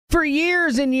For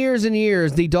years and years and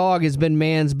years, the dog has been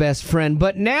man's best friend,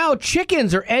 but now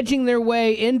chickens are edging their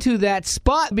way into that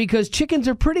spot because chickens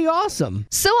are pretty awesome.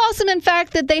 So awesome, in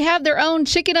fact, that they have their own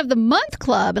Chicken of the Month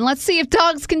club, and let's see if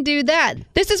dogs can do that.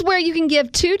 This is where you can give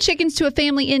 2 chickens to a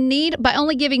family in need by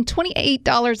only giving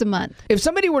 $28 a month. If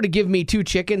somebody were to give me 2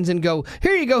 chickens and go,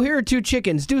 here you go, here are 2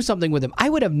 chickens, do something with them, I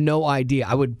would have no idea.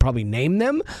 I would probably name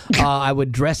them. I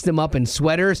would dress them up in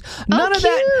sweaters. None of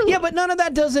that. Yeah, but none of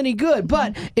that does any good.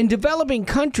 But in developing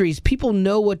countries, people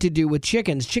know what to do with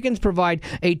chickens. Chickens provide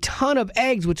a ton of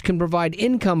eggs, which can provide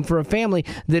income for a family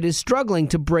that is struggling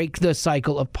to break the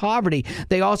cycle of poverty.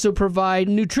 They also provide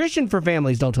nutrition for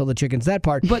families. Don't tell the chickens that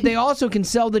part. But they also can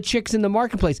sell the chicks in the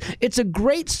marketplace. It's a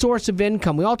great source of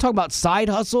income. We all talk about side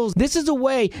hustles. This is a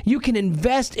way you can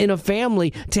invest in a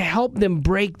family to help them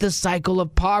break the cycle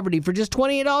of poverty for just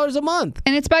 $28 a month.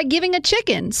 And it's by giving a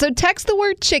chicken. So text the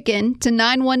word chicken to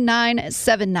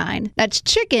 91979. That's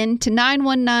chicken to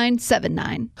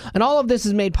 91979. And all of this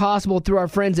is made possible through our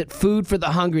friends at Food for the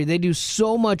Hungry. They do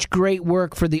so much great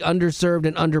work for the underserved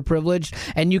and underprivileged,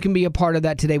 and you can be a part of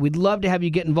that today. We'd love to have you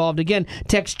get involved. Again,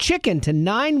 text chicken to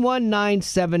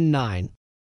 91979.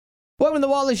 Welcome to the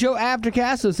Wally Show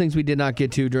Aftercast. Those things we did not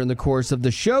get to during the course of the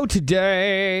show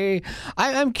today.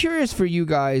 I'm curious for you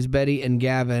guys, Betty and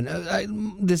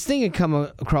Gavin. This thing had come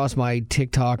across my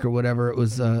TikTok or whatever. It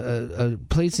was a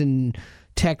place in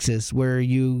Texas where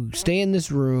you stay in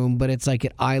this room, but it's like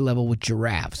at eye level with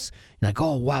giraffes. You're like,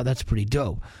 oh, wow, that's pretty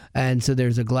dope. And so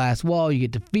there's a glass wall. You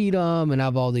get to feed them and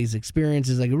have all these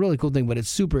experiences. Like a really cool thing, but it's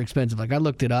super expensive. Like I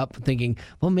looked it up thinking,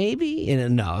 well, maybe.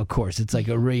 And no, of course, it's like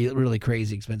a really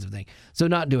crazy expensive thing. So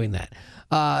not doing that.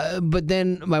 But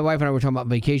then my wife and I were talking about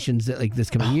vacations like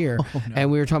this coming year. And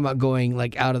we were talking about going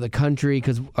like out of the country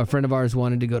because a friend of ours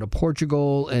wanted to go to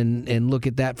Portugal and look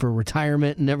at that for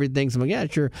retirement and everything. So I'm like, yeah,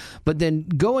 sure. But then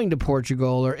going to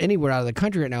Portugal or anywhere out of the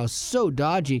country right now is so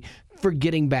dodgy for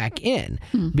getting back in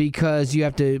because you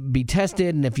have to be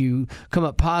tested, and if you come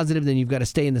up positive, then you've got to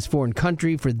stay in this foreign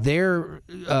country for their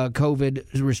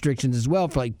COVID restrictions as well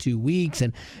for like 2 weeks,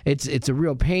 and it's a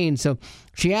real pain. So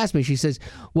she asked me, she says,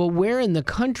 well, where in the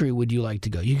country would you like to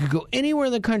go? You could go anywhere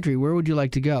in the country. Where would you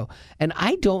like to go? And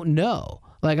I don't know.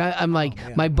 Like I'm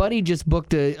like, my buddy just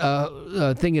booked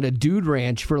a thing at a dude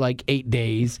ranch for like 8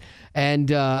 days,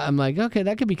 and I'm like, okay,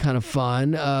 that could be kind of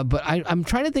fun. But I'm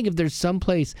trying to think if there's some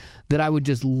place that I would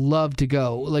just love to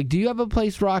go. Like, do you have a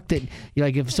place, Rock, that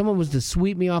like if someone was to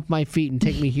sweep me off my feet and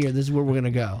take me here, this is where we're gonna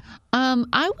go?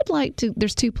 I would like to.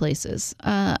 There's 2 places.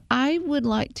 I would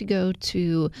like to go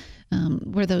to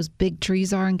where those big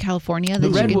trees are in California that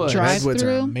you can drive Redwoods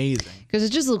through. are amazing because it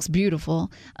just looks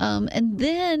beautiful. And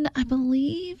then I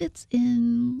believe it's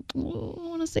in I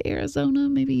want to say Arizona,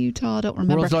 maybe Utah. I don't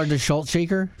remember. World's largest salt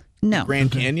shaker? No,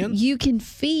 Grand Canyon. You can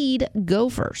feed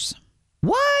gophers.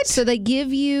 What? So they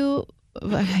give you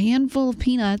a handful of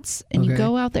peanuts, and you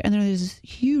go out there, and there's this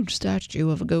huge statue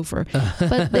of a gopher.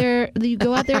 But you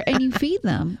go out there and you feed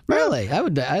them. Really? I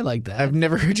like that. I've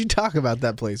never heard you talk about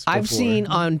that place before. I've seen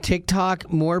on TikTok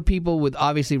more people with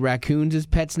obviously raccoons as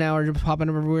pets now are just popping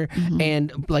up everywhere,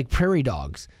 and like prairie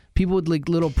dogs. People with like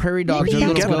little prairie dogs Maybe or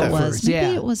that's little what it gophers. was.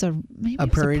 Maybe it was a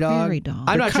prairie dog.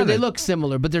 I'm not sure. kinda- They look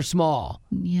similar, but they're small.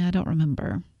 Yeah, I don't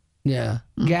remember. Yeah.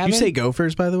 Did Gavin? you say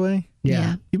gophers, by the way?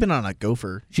 Yeah. You've been on a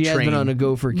gopher She has train been on a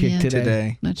gopher kick Yeah.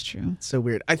 today. That's true. So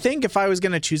weird. I think if I was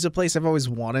going to choose a place I've always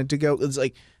wanted to go, it's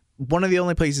like one of the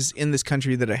only places in this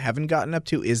country that I haven't gotten up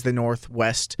to is the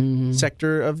northwest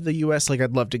sector of the U.S. Like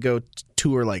I'd love to go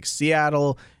tour like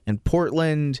Seattle and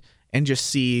Portland and just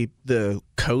see the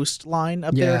coastline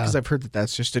up there because I've heard that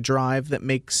that's just a drive that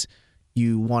makes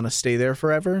you want to stay there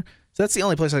forever. So that's the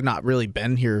only place I've not really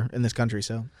been here in this country.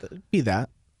 So be that.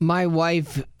 My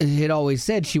wife had always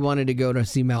said she wanted to go to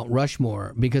see Mount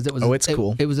Rushmore because it was. Oh, it's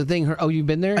cool. It was a thing. You've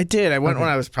been there? I did. I went when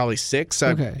I was probably 6.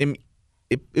 So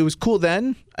it was cool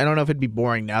then. I don't know if it'd be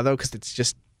boring now though because it's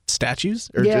just statues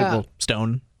or just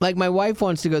stone. Like my wife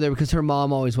wants to go there because her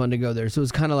mom always wanted to go there, so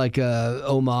it's kind of like a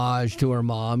homage to her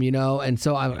mom, you know. And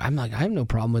so I'm like, I have no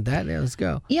problem with that. Yeah, let's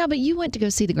go. Yeah, but you went to go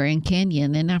see the Grand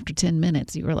Canyon, and after 10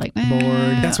 minutes, you were like, Bored.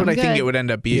 That's what I think it would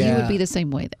end up being. You would be the same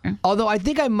way there. Although I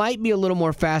think I might be a little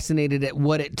more fascinated at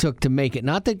what it took to make it.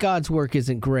 Not that God's work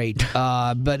isn't great,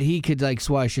 but He could like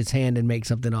swash His hand and make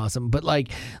something awesome. But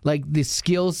like the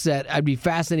skill set, I'd be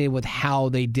fascinated with how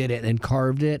they did it and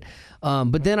carved it.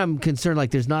 But then I'm concerned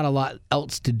like there's not a lot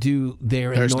else to do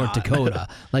there in North Dakota.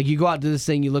 Like you go out to this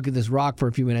thing, you look at this rock for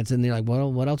a few minutes, and they're like,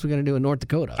 well, what else are we going to do in North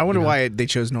Dakota? I wonder why they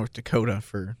chose North Dakota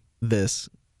for this.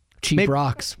 Cheap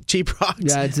rocks. Cheap rocks.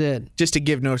 Yeah, that's it. Just to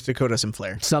give North Dakota some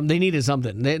flair. They needed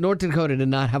something. North Dakota did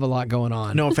not have a lot going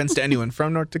on. No offense to anyone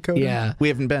from North Dakota. Yeah. We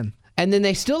haven't been. And then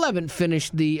they still haven't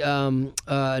finished the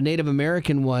Native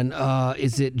American one.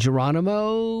 Is it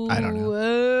Geronimo? I don't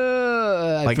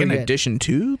know. I In forget. addition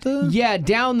to the? Yeah,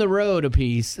 down the road a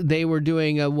piece, they were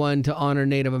doing one to honor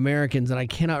Native Americans, and I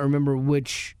cannot remember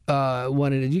which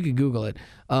one it is. You could Google it.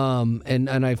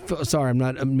 Sorry, I'm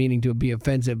not meaning to be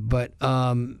offensive, but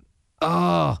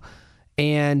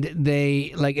and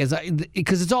they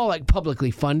because it's all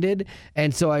publicly funded,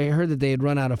 and so I heard that they had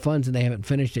run out of funds and they haven't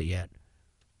finished it yet.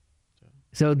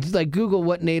 So Google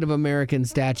what Native American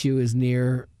statue is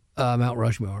near Mount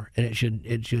Rushmore, and it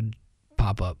should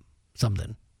pop up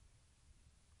something.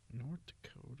 North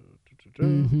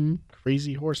Dakota.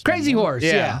 Crazy Horse. Crazy Horse,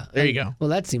 yeah. There you go.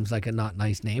 Well, that seems like a not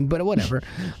nice name, but whatever.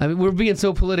 I mean, we're being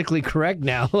so politically correct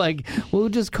now. We'll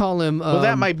just call him. Well,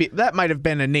 that might have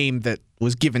been a name that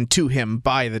was given to him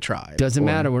by the tribe. Doesn't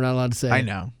matter. We're not allowed to say. I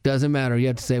know. Doesn't matter. You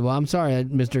have to say, "Well, I'm sorry,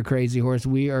 Mr. Crazy Horse.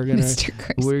 We're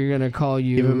gonna call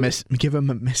you." Give him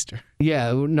a Mister.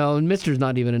 Yeah, no, Mister's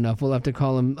not even enough. We'll have to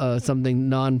call him something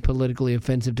non-politically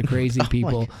offensive to crazy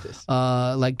people,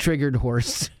 like Triggered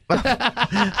Horse. Because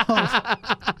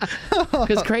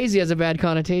crazy has a bad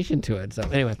connotation to it. So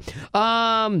anyway,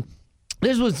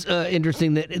 this was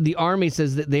interesting that the Army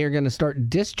says that they are going to start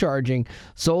discharging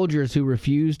soldiers who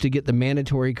refuse to get the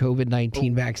mandatory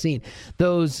COVID-19 vaccine.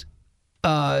 Those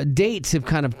dates have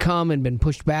kind of come and been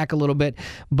pushed back a little bit,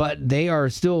 but they are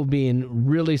still being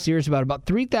really serious about it. About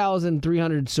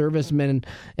 3,300 servicemen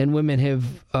and women have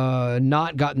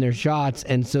not gotten their shots,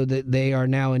 and so that they are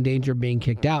now in danger of being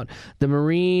kicked out. The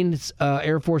Marines,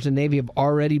 Air Force, and Navy have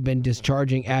already been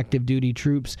discharging active duty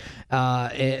troops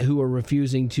who are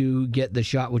refusing to get the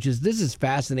shot, this is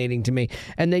fascinating to me.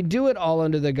 And they do it all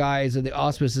under the guise of the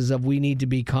auspices of we need to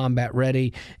be combat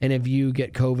ready, and if you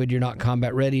get COVID, you're not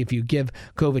combat ready. If you give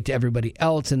COVID to everybody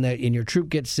else and your troop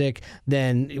gets sick,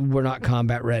 then we're not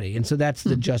combat ready. And so that's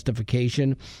the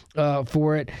justification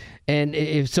for it. And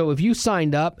if you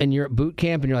signed up and you're at boot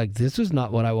camp and you're like, this is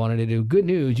not what I wanted to do, good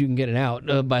news, you can get it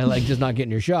out by just not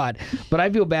getting your shot. But I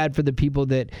feel bad for the people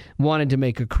that wanted to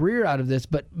make a career out of this,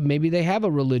 but maybe they have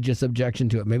a religious objection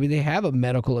to it. Maybe they have a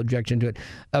medical objection to it.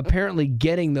 Apparently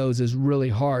getting those is really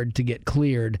hard to get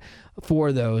cleared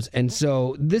for those. And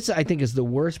so this, I think, is the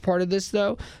worst part of this,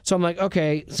 though. So I'm like,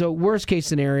 okay, so worst case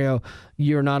scenario,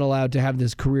 you're not allowed to have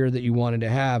this career that you wanted to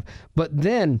have. But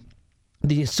then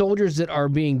the soldiers that are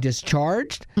being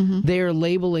discharged, they are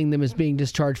labeling them as being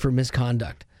discharged for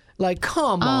misconduct.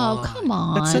 Come on. Oh, come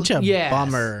on. That's such a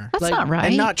bummer. That's not right.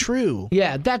 And not true.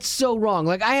 Yeah, that's so wrong.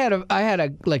 I had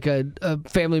a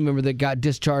family member that got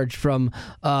discharged from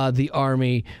the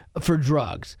Army for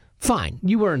drugs. Fine,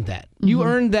 you earned that. You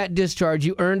earned that discharge.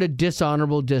 You earned a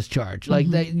dishonorable discharge.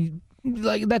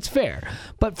 That's fair.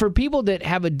 But for people that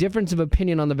have a difference of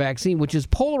opinion on the vaccine, which has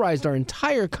polarized our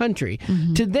entire country,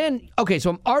 to then, okay, so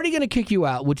I'm already going to kick you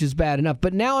out, which is bad enough,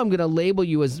 but now I'm going to label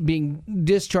you as being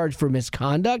discharged for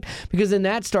misconduct, because then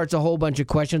that starts a whole bunch of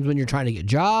questions when you're trying to get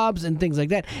jobs and things like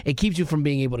that. It keeps you from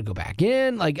being able to go back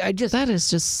in. That is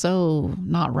just so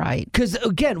not right. Because,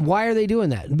 again, why are they doing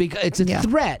that? Because it's a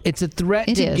threat. It's a threat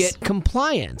to get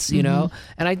compliance, you know?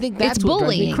 And I think that's what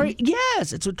drives me crazy.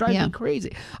 Yes, it's what drives me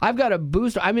crazy. I've got a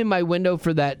booster. I'm in my window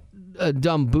for that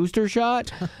dumb booster shot,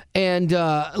 and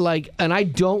I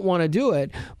don't want to do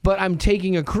it, but I'm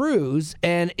taking a cruise,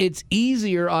 and it's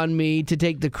easier on me to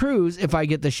take the cruise if I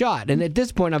get the shot. And at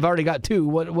this point, I've already got two.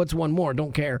 What's one more?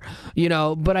 Don't care,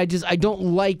 But I don't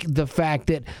like the fact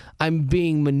that I'm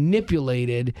being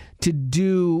manipulated to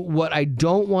do what I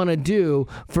don't want to do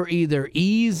for either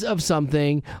ease of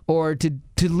something or to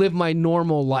live my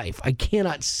normal life. I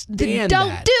cannot stand Don't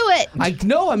that. do it. I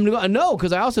know,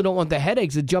 because I also don't want the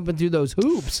headaches of jumping through those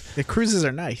hoops. The cruises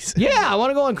are nice. Yeah, I want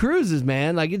to go on cruises,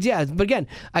 man. But again,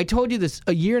 I told you this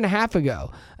a year and a half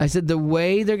ago. I said the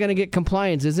way they're going to get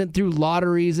compliance isn't through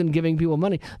lotteries and giving people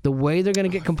money. The way they're going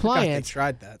to get compliance, they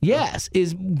tried that. Yes,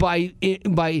 is by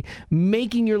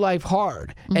making your life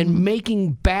hard and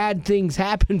making bad things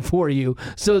happen for you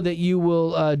so that you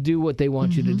will do what they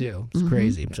want you to do. It's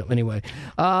crazy. So anyway,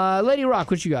 Lady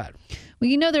Rock, what you got?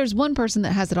 Well, there's one person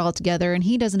that has it all together, and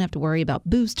he doesn't have to worry about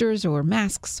boosters or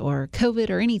masks or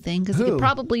COVID or anything, because he could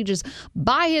probably just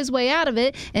buy his way out of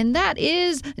it, and that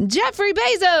is Jeffrey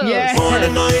Bezos. Yeah. Born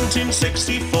in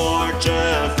 1964,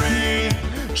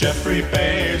 Jeffrey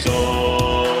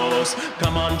Bezos.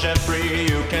 Come on, Jeffrey,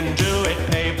 you can do it.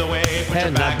 Pave the way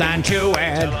Heads up, don't you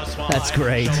add. That's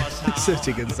great. Such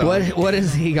a good song. What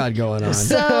has he got going on?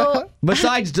 So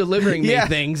Besides delivering me Yeah.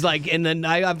 things, and then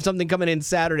I have something coming in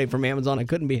Saturday from Amazon. I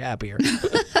couldn't be happier.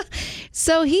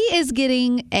 So he is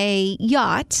getting a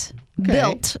yacht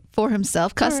built for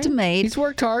himself, custom made He's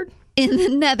worked hard. in the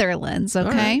Netherlands. Okay,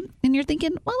 right. and you're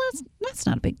thinking, well, that's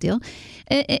not a big deal.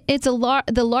 It's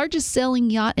the largest sailing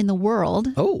yacht in the world.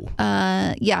 Oh,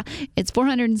 Yeah, it's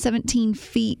 417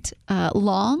 feet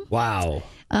long. wow.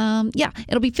 Yeah,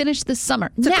 it'll be finished this summer.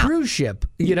 It's now, a cruise ship,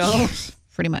 you know?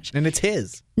 pretty much. And it's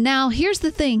his. Now, here's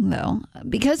the thing, though.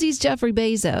 Because he's Jeffrey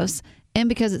Bezos and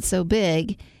because it's so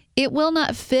big, it will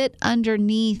not fit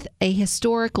underneath a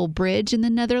historical bridge in the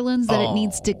Netherlands that it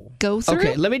needs to go through.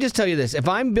 Okay, let me just tell you this. If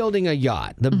I'm building a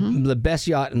yacht, the best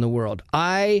yacht in the world,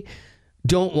 I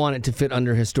don't want it to fit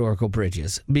under historical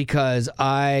bridges because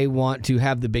I want to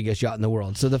have the biggest yacht in the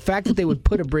world. So the fact that they would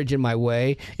put a bridge in my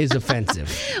way is offensive.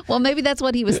 Well, maybe that's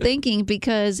what he was thinking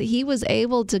because he was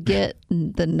able to get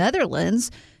the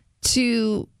Netherlands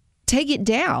to take it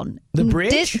down. The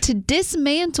bridge? To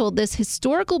dismantle this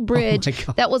historical bridge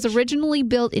gosh. that was originally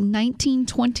built in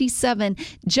 1927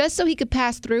 just so he could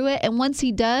pass through it. And once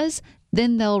he does,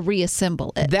 then they'll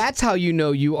reassemble it. That's how you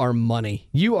know you are money.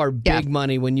 You are big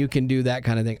money when you can do that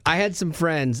kind of thing. I had some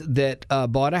friends that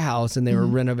bought a house and they were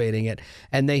renovating it,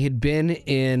 and they had been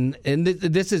in. And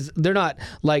they're not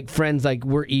like friends like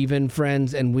we're even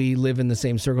friends and we live in the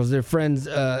same circles. They're friends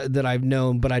that I've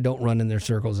known, but I don't run in their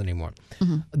circles anymore.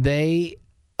 They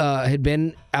had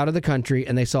been out of the country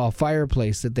and they saw a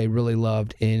fireplace that they really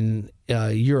loved in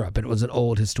Europe, and it was an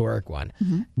old historic one.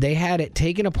 They had it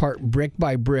taken apart brick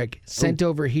by brick, sent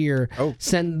over here,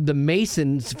 sent the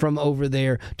masons from over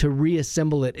there to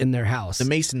reassemble it in their house. The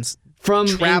Masons from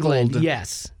traveled. England,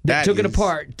 yes. They That took it is-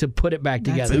 apart to put it back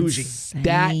together. bougie.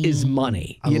 That is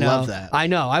money. I You know? love that. I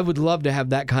know. I would love to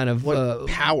have that kind of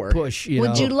power. push.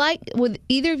 Would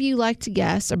either of you like to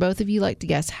guess, or both of you like to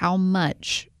guess, how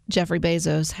much Jeffrey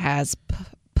Bezos has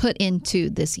put into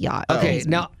this yacht? Okay,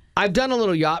 now I've done a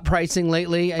little yacht pricing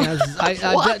lately. I've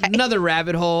done another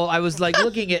rabbit hole. I was like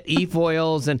looking at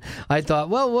e-foils, and I thought,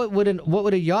 well, what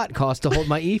would a yacht cost to hold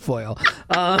my e-foil?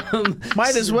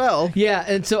 Might as well. Yeah,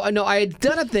 and so I had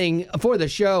done a thing for the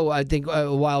show, I think,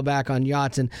 a while back on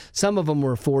yachts, and some of them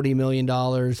were $40 million,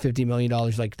 $50 million.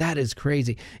 Like, that is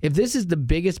crazy. If this is the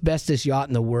biggest, bestest yacht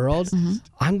in the world,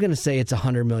 I'm going to say it's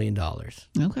 $100 million.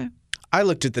 Okay. I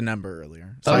looked at the number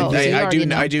earlier. So Oh, so you I already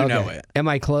know. do know Okay. it. Am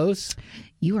I close?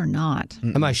 You are not.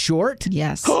 Am I short?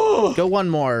 Yes. Go one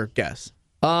more guess.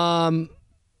 I'm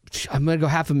going to go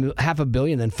half a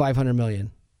billion, then 500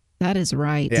 million. That is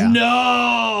right. Yeah.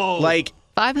 No! Like,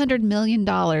 $500 million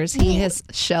he has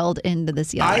shelled into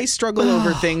this yacht. I struggle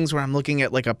over things where I'm looking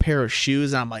at like a pair of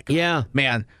shoes and I'm like, Yeah.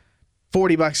 man,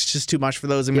 $40 is just too much for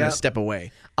those. I'm going Yep. to step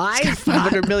away. I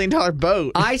 $500 million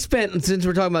boat. I spent, since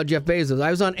we're talking about Jeff Bezos, I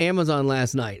was on Amazon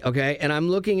last night, okay? And I'm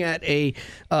looking at a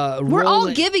We're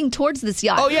all giving towards this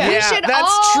yacht. Oh, yeah. We Yeah, should that's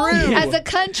all, true. as a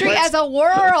country, as a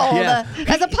world, Yeah.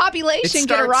 as a population,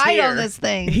 get a starts ride on here. this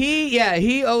thing.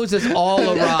 He owes us all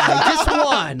a ride. Just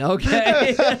one,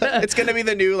 okay? It's going to be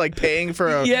the new like paying for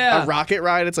a rocket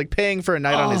ride. It's like paying for a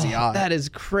night on his yacht. That is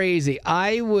crazy.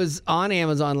 I was on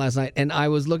Amazon last night and I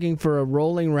was looking for a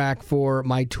rolling rack for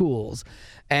my tools.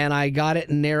 And I got it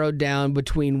narrowed down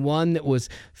between one that was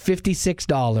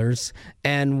 $56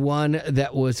 and one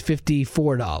that was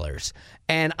 $54.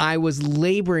 And I was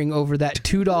laboring over that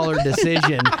 $2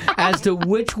 decision as to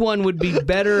which one would be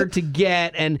better to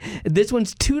get. And this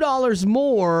one's $2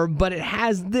 more, but it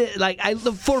has this,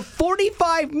 for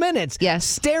 45 minutes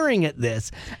staring at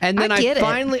this. And then I get it.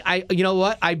 finally, you know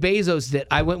what? I Bezos'd it.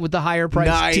 I went with the higher price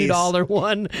Nice. $2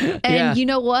 one. And you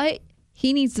know what?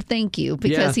 He needs to thank you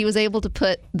because he was able to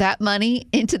put that money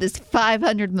into this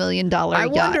 $500 million yacht. I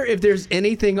wonder if there's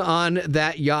anything on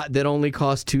that yacht that only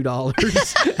costs $2.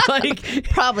 Like,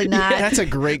 Probably not. That's a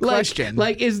great question.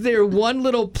 Like, is there one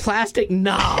little plastic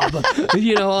knob, on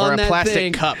or a that plastic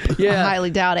thing? cup. I Yeah.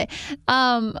 highly doubt it.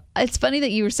 It's funny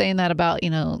that you were saying that about,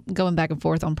 going back and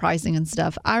forth on pricing and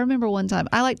stuff. I remember one time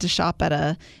I like to shop at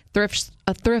a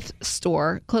thrift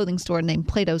store, clothing store named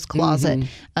Plato's Closet.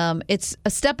 It's a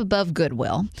step above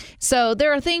Goodwill. So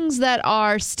there are things that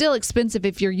are still expensive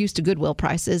if you're used to Goodwill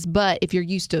prices, but if you're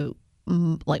used to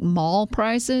like mall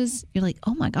prices, you're like,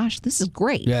 oh my gosh, this is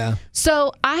great. Yeah.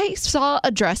 So I saw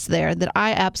a dress there that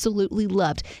I absolutely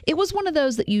loved. It was one of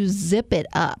those that you zip it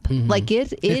up. Like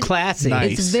it Classy.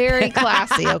 Nice. It's very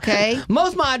classy, okay?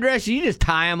 Most of my dresses, you just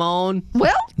tie them on.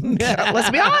 Well, let's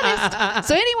be honest.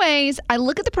 So anyways, I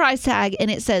look at the price tag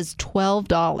and it says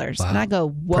 $12. And I go,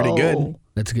 whoa. Pretty good.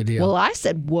 That's a good deal. Well, I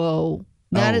said, whoa.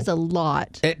 That is a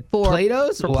lot for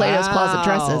Plato's? For Plato's Closet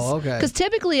dresses. Okay. Because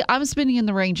typically I'm spending in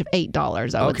the range of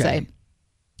 $8, I would say.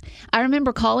 I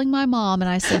remember calling my mom and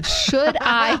I said, should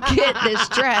I get this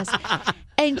dress?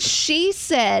 And she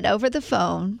said over the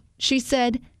phone, she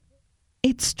said,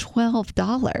 it's $12.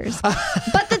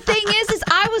 But the thing is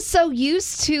I was so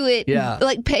used to it,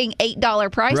 like paying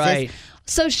 $8 prices. Right.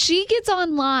 So she gets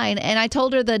online and I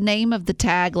told her the name of the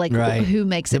tag, like who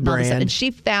makes it and all this stuff. And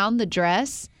she found the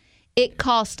dress. It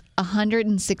cost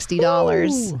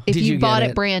 $160 if you bought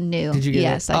it brand new. Did you get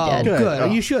yes, it? I did. Good. Oh,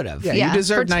 you should have. Yeah, you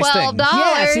deserve for nice things.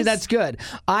 Yeah, see, that's good.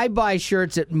 I buy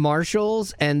shirts at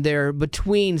Marshall's, and they're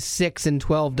between $6 and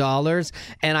 $12,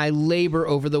 and I labor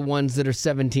over the ones that are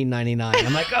 $17.99.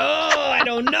 I'm like, I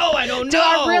don't know. Do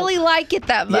I really like it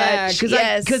that much?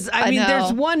 Yeah, because I mean,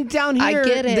 there's one down here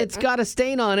that's got a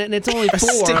stain on it, and it's only $4.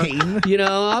 Stain? You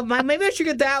know, maybe I should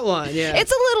get that one. Yeah,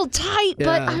 it's a little tight,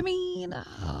 but I mean,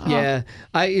 yeah.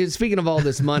 Speaking of all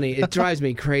this money, it drives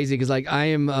me crazy because like I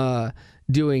am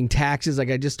doing taxes. Like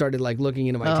I just started like looking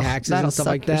into my taxes and stuff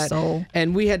like that.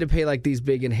 And we had to pay like these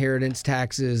big inheritance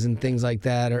taxes and things like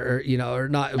that, or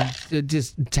not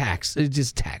just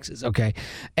taxes. Okay.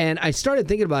 And I started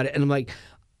thinking about it, and I'm like,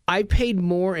 I paid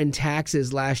more in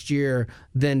taxes last year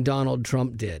than Donald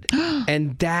Trump did.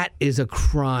 And that is a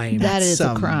crime. That is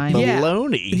a crime.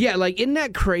 Baloney. Yeah, like, isn't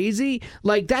that crazy?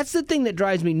 Like, that's the thing that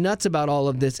drives me nuts about all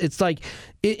of this. It's like,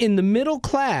 in the middle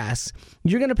class,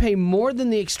 you're going to pay more than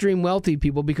the extreme wealthy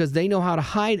people because they know how to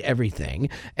hide everything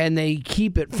and they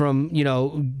keep it from,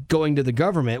 going to the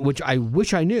government, which I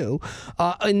wish I knew.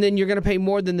 And then you're going to pay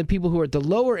more than the people who are at the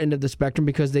lower end of the spectrum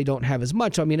because they don't have as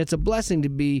much. So, I mean, it's a blessing to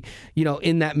be,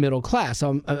 in that middle class.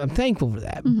 So I'm thankful for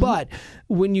that. Mm-hmm. But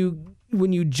when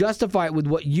you justify it with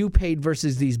what you paid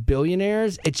versus these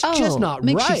billionaires, it's just not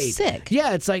makes right. You sick.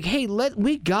 Yeah, it's like, hey,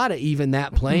 we gotta even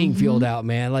that playing field out,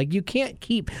 man. Like, you can't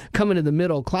keep coming to the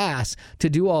middle class to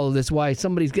do all of this. Why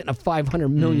somebody's getting a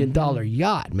 $500 million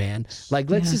yacht, man? Like,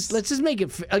 let's just make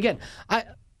it again.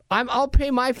 I'll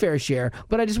pay my fair share,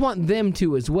 but I just want them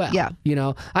to as well. Yeah.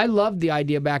 I loved the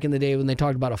idea back in the day when they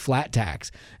talked about a flat tax,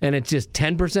 and it's just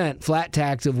 10% flat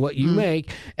tax of what you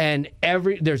make, and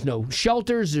there's no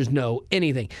shelters, there's no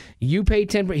anything. You pay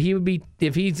 10%. He would be,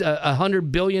 if he's a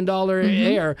 $100 billion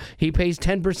heir, he pays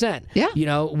 10%. Yeah.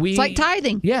 It's like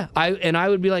tithing. Yeah. I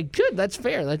would be like, good, that's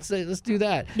fair. Let's do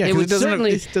that. Yeah, it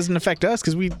doesn't affect us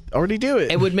because we already do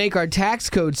it. It would make our tax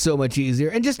code so much easier,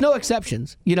 and just no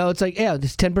exceptions. It's like,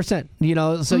 just 10%.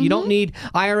 So you don't need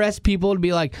IRS people to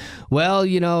be like, well,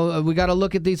 we got to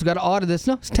look at these, we got to audit this.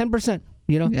 No, it's 10%.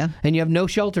 And you have no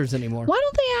shelters anymore. Why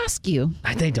don't they ask you?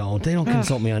 They don't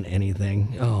consult me on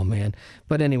anything. Oh man.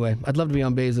 But anyway, I'd love to be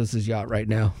on Bezos' yacht right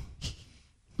now.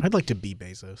 I'd like to be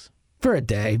Bezos for a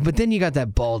day, but then you got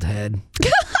that bald head.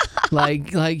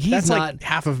 like he's That's not like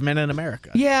half of men in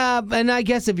America. Yeah, and I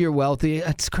guess if you're wealthy,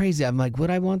 it's crazy. I'm like, would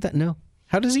I want that? No.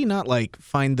 How does he not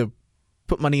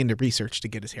put money into research to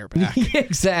get his hair back?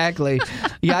 Exactly.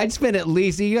 Yeah, I'd spend at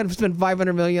least, you got to spend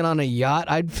 $500 million on a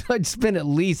yacht. I'd spend at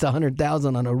least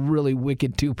 $100,000 on a really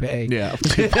wicked toupee. Yeah.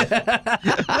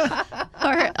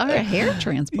 or a hair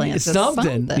transplant.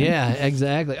 Something. Yeah,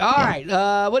 exactly. All right.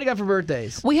 What do you got for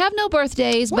birthdays? We have no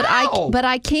birthdays, Wow. but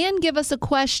I can give us a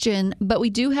question, but we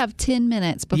do have 10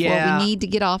 minutes before we need to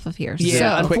get off of here.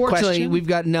 Yeah, So, unfortunately,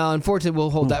 unfortunately, we'll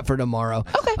hold that for tomorrow.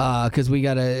 Okay. Because we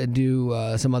got to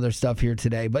do some other stuff here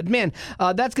today. But man,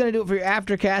 that's going to do it for your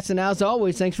Aftercast. And as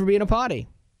always, thanks for being a potty.